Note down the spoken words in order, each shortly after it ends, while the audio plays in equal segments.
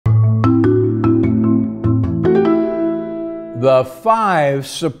The 5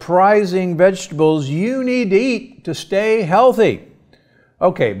 surprising vegetables you need to eat to stay healthy.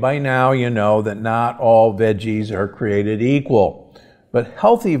 Okay, by now you know that not all veggies are created equal, but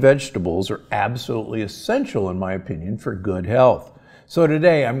healthy vegetables are absolutely essential, in my opinion, for good health. So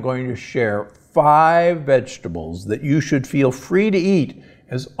today I'm going to share 5 vegetables that you should feel free to eat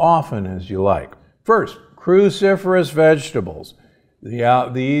as often as you like. First, cruciferous vegetables.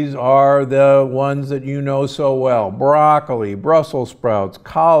 These are the ones that you know so well: broccoli, Brussels sprouts,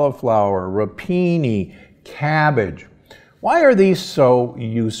 cauliflower, rapini, cabbage. Why are these so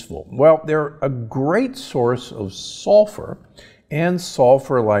useful? Well, they're a great source of sulfur and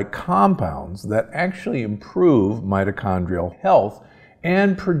sulfur-like compounds that actually improve mitochondrial health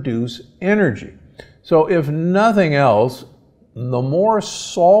and produce energy. So if nothing else, the more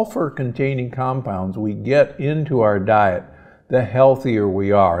sulfur-containing compounds we get into our diet, the healthier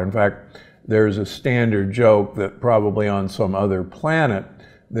we are. In fact, there's a standard joke that probably on some other planet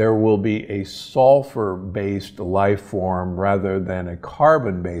there will be a sulfur-based life form rather than a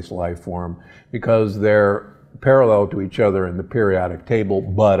carbon-based life form, because they're parallel to each other in the periodic table,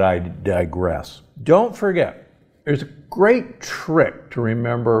 but I digress. Don't forget, there's a great trick to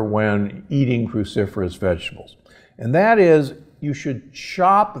remember when eating cruciferous vegetables, and that is you should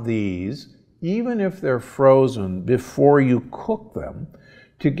chop these, even if they're frozen, before you cook them,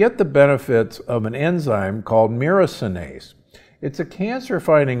 to get the benefits of an enzyme called myrosinase. It's a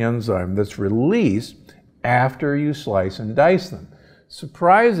cancer-fighting enzyme that's released after you slice and dice them.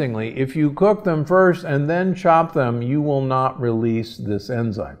 Surprisingly, if you cook them first and then chop them, you will not release this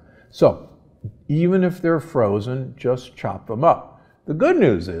enzyme. So, even if they're frozen, just chop them up. The good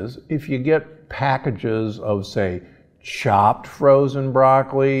news is, if you get packages of, say, chopped frozen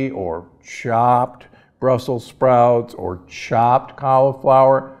broccoli or chopped Brussels sprouts or chopped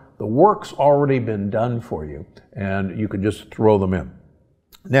cauliflower, the work's already been done for you and you can just throw them in.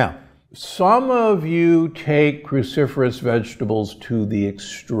 Now, some of you take cruciferous vegetables to the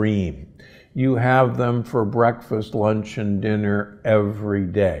extreme. You have them for breakfast, lunch, and dinner every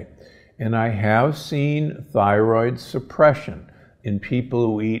day. And I have seen thyroid suppression in people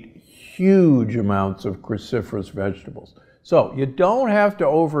who eat huge amounts of cruciferous vegetables. So you don't have to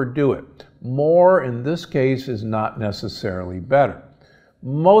overdo it. More in this case is not necessarily better.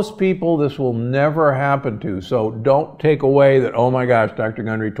 Most people this will never happen to, so don't take away that, oh my gosh, Dr.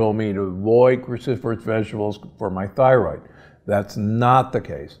 Gundry told me to avoid cruciferous vegetables for my thyroid. That's not the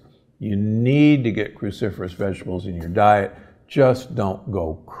case. You need to get cruciferous vegetables in your diet. Just don't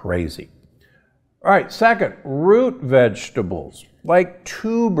go crazy. All right, second, root vegetables like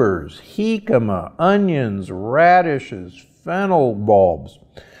tubers, jicama, onions, radishes, fennel bulbs.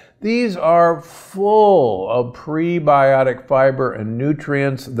 These are full of prebiotic fiber and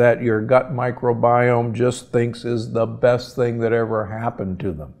nutrients that your gut microbiome just thinks is the best thing that ever happened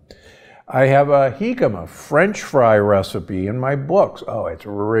to them. I have a jicama French fry recipe in my books. Oh, it's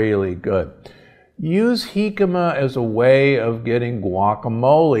really good. Use jicama as a way of getting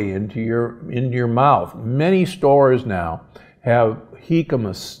guacamole into your mouth. Many stores now have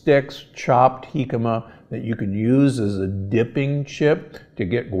jicama sticks, chopped jicama, that you can use as a dipping chip to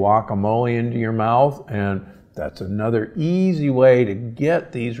get guacamole into your mouth, and that's another easy way to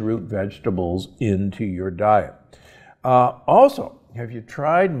get these root vegetables into your diet. Also, have you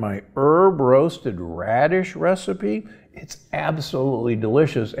tried my herb roasted radish recipe? It's absolutely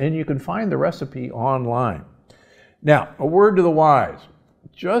delicious, and you can find the recipe online. Now, a word to the wise.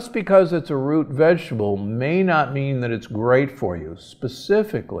 Just because it's a root vegetable may not mean that it's great for you.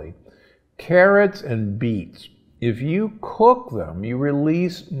 Specifically, carrots and beets. If you cook them, you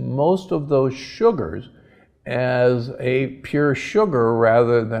release most of those sugars as a pure sugar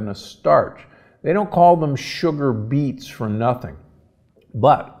rather than a starch. They don't call them sugar beets for nothing.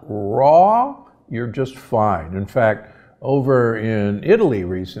 But raw, you're just fine. In fact, over in Italy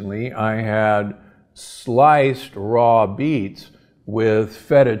recently, I had sliced raw beets with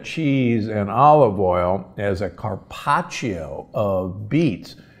feta cheese and olive oil as a carpaccio of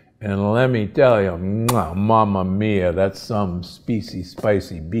beets. And let me tell you, mamma mia, that's some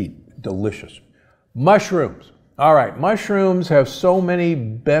spicy beet. Delicious. Mushrooms. All right, mushrooms have so many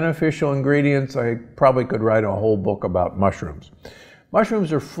beneficial ingredients, I probably could write a whole book about mushrooms.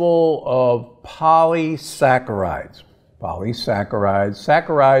 Mushrooms are full of polysaccharides.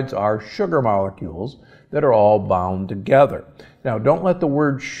 Saccharides are sugar molecules that are all bound together. Now, don't let the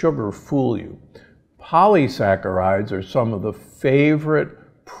word sugar fool you. Polysaccharides are some of the favorite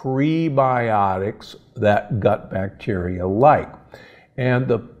prebiotics that gut bacteria like. And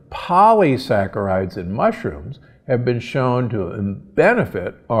the polysaccharides in mushrooms have been shown to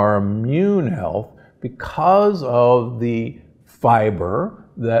benefit our immune health because of the fiber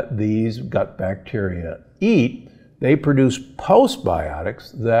that these gut bacteria eat, they produce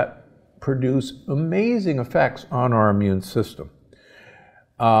postbiotics that produce amazing effects on our immune system.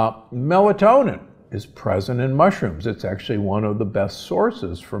 Melatonin is present in mushrooms. It's actually one of the best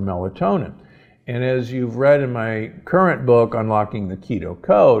sources for melatonin. And as you've read in my current book, Unlocking the Keto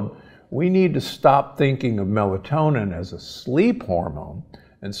Code, we need to stop thinking of melatonin as a sleep hormone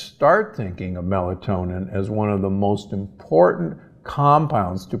and start thinking of melatonin as one of the most important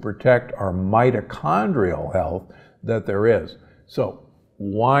compounds to protect our mitochondrial health that there is. So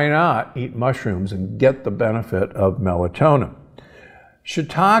why not eat mushrooms and get the benefit of melatonin?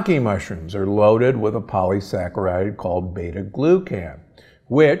 Shiitake mushrooms are loaded with a polysaccharide called beta-glucan,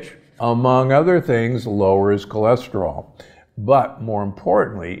 which, among other things, lowers cholesterol. But more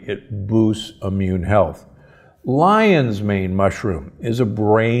importantly, it boosts immune health. Lion's mane mushroom is a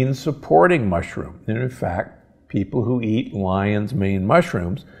brain-supporting mushroom. And in fact, people who eat lion's mane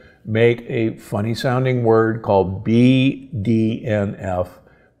mushrooms make a funny-sounding word called BDNF,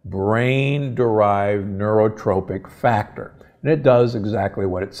 brain-derived neurotrophic factor. And it does exactly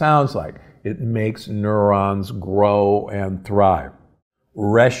what it sounds like. It makes neurons grow and thrive.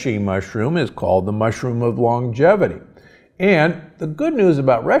 Reishi mushroom is called the mushroom of longevity. And the good news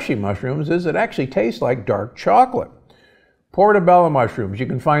about reishi mushrooms is it actually tastes like dark chocolate. Portobello mushrooms, you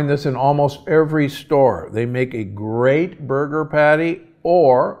can find this in almost every store. They make a great burger patty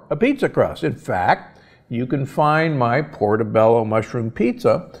or a pizza crust. In fact, you can find my portobello mushroom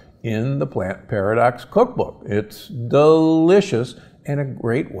pizza in the Plant Paradox cookbook. It's delicious and a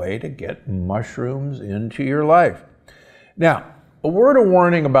great way to get mushrooms into your life. Now, a word of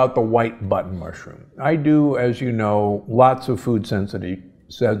warning about the white button mushroom. I do, as you know, lots of food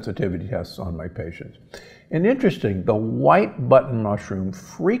sensitivity tests on my patients. And interesting, the white button mushroom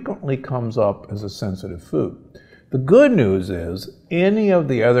frequently comes up as a sensitive food. The good news is any of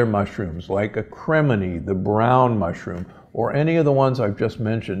the other mushrooms, like a crimini, the brown mushroom, or any of the ones I've just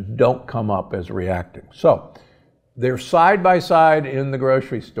mentioned, don't come up as reacting. So they're side by side in the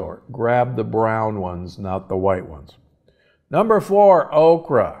grocery store. Grab the brown ones, not the white ones. Number 4,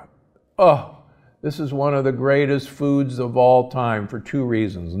 okra. Oh, this is one of the greatest foods of all time for 2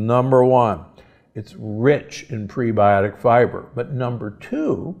 reasons. Number 1, it's rich in prebiotic fiber. But number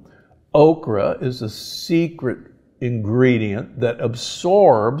 2, okra is a secret ingredient that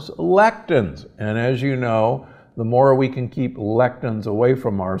absorbs lectins. And as you know, the more we can keep lectins away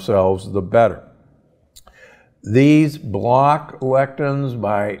from ourselves, the better. These block lectins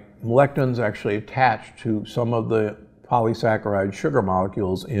by lectins actually attached to some of the polysaccharide sugar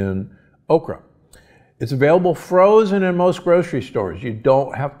molecules in okra. It's available frozen in most grocery stores. You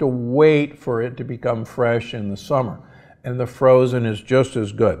don't have to wait for it to become fresh in the summer. And the frozen is just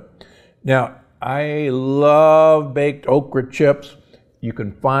as good. Now, I love baked okra chips. You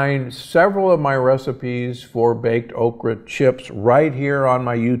can find several of my recipes for baked okra chips right here on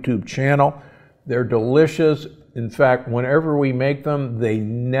my YouTube channel. They're delicious. In fact, whenever we make them, they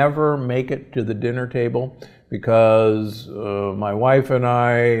never make it to the dinner table because my wife and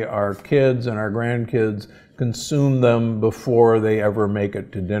I, our kids and our grandkids consume them before they ever make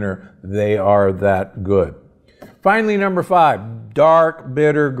it to dinner. They are that good. Finally, number 5, dark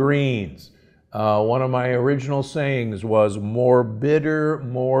bitter greens. One of my original sayings was, more bitter,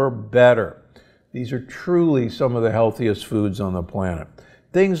 more better. These are truly some of the healthiest foods on the planet.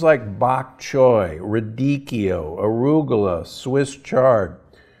 Things like bok choy, radicchio, arugula, Swiss chard.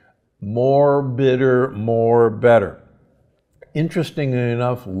 More bitter, more better. Interestingly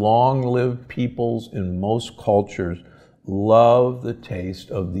enough, long-lived peoples in most cultures love the taste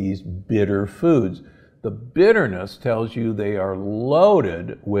of these bitter foods. The bitterness tells you they are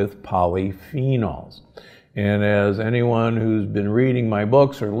loaded with polyphenols. And as anyone who's been reading my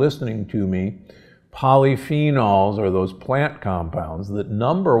books or listening to me, polyphenols are those plant compounds that,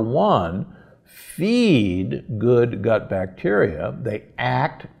 number 1, feed good gut bacteria. They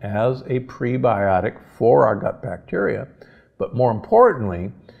act as a prebiotic for our gut bacteria. But more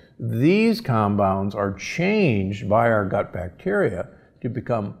importantly, these compounds are changed by our gut bacteria to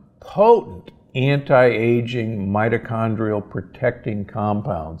become potent anti-aging mitochondrial protecting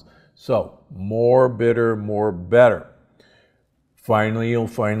compounds. So more bitter, more better. Finally, you'll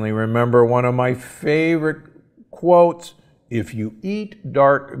remember one of my favorite quotes: if you eat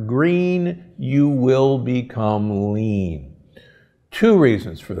dark green, you will become lean. 2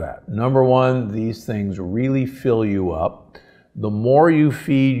 reasons for that. Number 1, these things really fill you up. The more you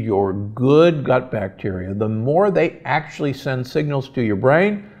feed your good gut bacteria, the more they actually send signals to your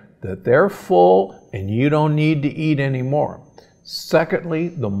brain that they're full and you don't need to eat anymore. Secondly,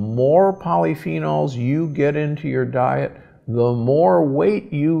 the more polyphenols you get into your diet, the more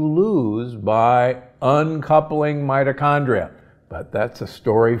weight you lose by uncoupling mitochondria. But that's a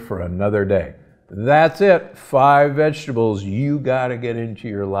story for another day. That's it. 5 vegetables you got to get into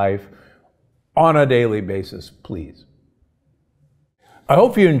your life on a daily basis, please. I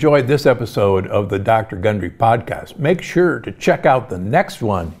hope you enjoyed this episode of the Dr. Gundry podcast. Make sure to check out the next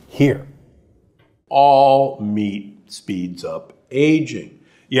one here. All meat speeds up aging.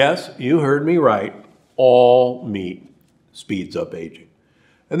 Yes, you heard me right. All meat speeds up aging.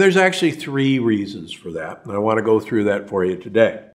 And there's actually 3 reasons for that, and I want to go through that for you today.